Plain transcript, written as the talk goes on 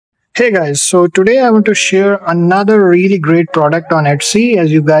Hey guys, so today I want to share another really great product on Etsy.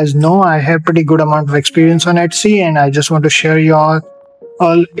 As you guys know, I have pretty good amount of experience on Etsy, and I just want to share you all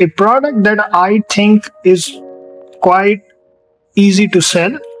a product that I think is quite easy to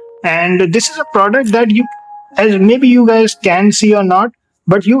sell. And this is a product that as maybe you guys can see or not,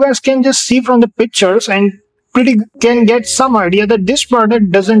 but you guys can just see from the pictures and can get some idea that this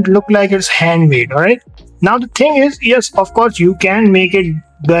product doesn't look like it's handmade. All right. Now the thing is, yes, of course you can make it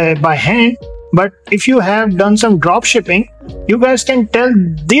by hand, but if you have done some drop shipping, you guys can tell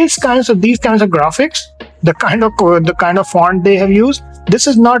these kinds of graphics, the kind of font they have used. This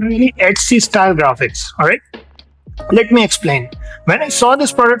is not really Etsy style graphics. All right. Let me explain. When I saw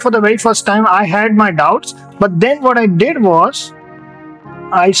this product for the very first time, I had my doubts, but then what I did was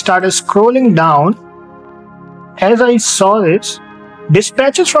I started scrolling down. As I saw this,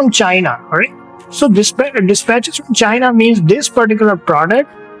 dispatches from China. All right. So dispatches from China means this particular product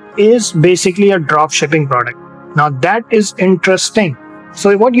is basically a drop shipping product. Now that is interesting.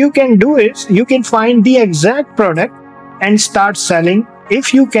 So what you can do is you can find the exact product and start selling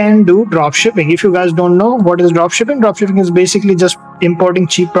if you can do drop shipping. If you guys don't know what is drop shipping is basically just importing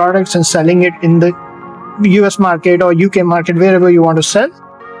cheap products and selling it in the US market or UK market, wherever you want to sell.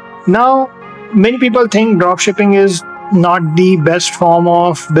 Now, many people think drop shipping is not the best form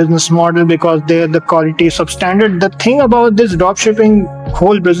of business model because the quality is substandard. The thing about this dropshipping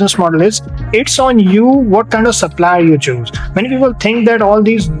whole business model is it's on you what kind of supplier you choose. Many people think that all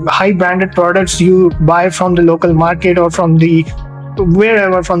these high branded products you buy from the local market or from the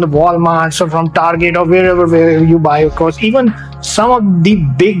wherever, from the Walmarts or from Target or where you buy, of course. Even some of the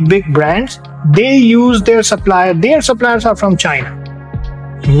big brands, they use their suppliers are from China.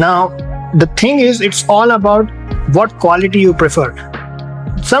 Now the thing is, it's all about what quality you prefer.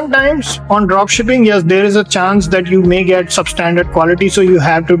 Sometimes on dropshipping, yes, there is a chance that you may get substandard quality, so you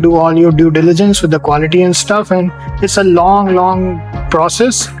have to do all your due diligence with the quality and stuff, and it's a long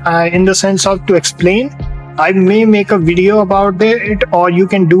process in the sense of to explain. I may make a video about it, or you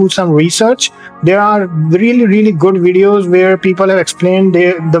can do some research. There are really good videos where people have explained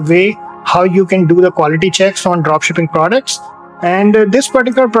the way how you can do the quality checks on dropshipping products. And this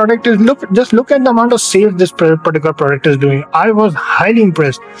particular product is just look at the amount of sales this particular product is doing. I was highly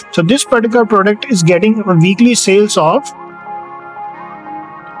impressed. So this particular product is getting weekly sales of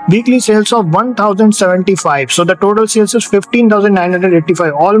 1,075. So the total sales is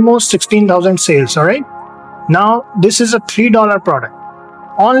 15,985, almost 16,000 sales. All right. Now this is a $3 product,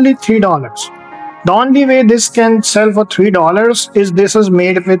 only $3. The only way this can sell for $3 is this is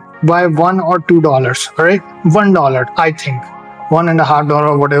made by $1 or $2. All right, $1, I think. $1.50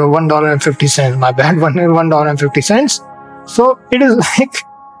 or whatever, $1.50, my bad, $1.50. So it is like,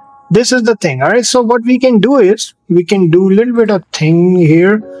 this is the thing. All right. So what we can do is we can do a little bit of thing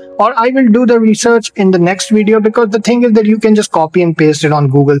here, or I will do the research in the next video, because the thing is that you can just copy and paste it on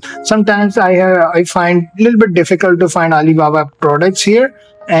Google. Sometimes I find a little bit difficult to find Alibaba products here,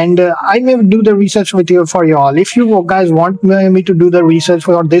 and I may do the research with you for you all. If you guys want me to do the research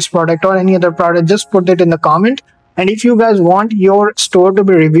for this product or any other product, just put it in the comment. And if you guys want your store to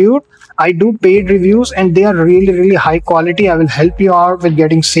be reviewed, I do paid reviews and they are really high quality. I will help you out with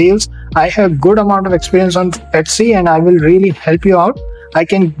getting sales. I have good amount of experience on Etsy and I will really help you out. I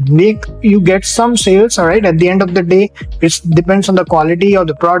can make you get some sales. All right. At the end of the day, it depends on the quality of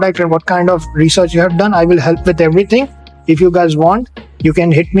the product and what kind of research you have done. I will help with everything. If you guys want, you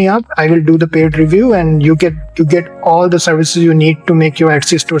can hit me up. I will do the paid review and you get all the services you need to make your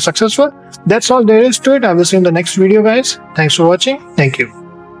Etsy store successful. That's all there is to it. I will see you in the next video, guys. Thanks for watching. Thank you.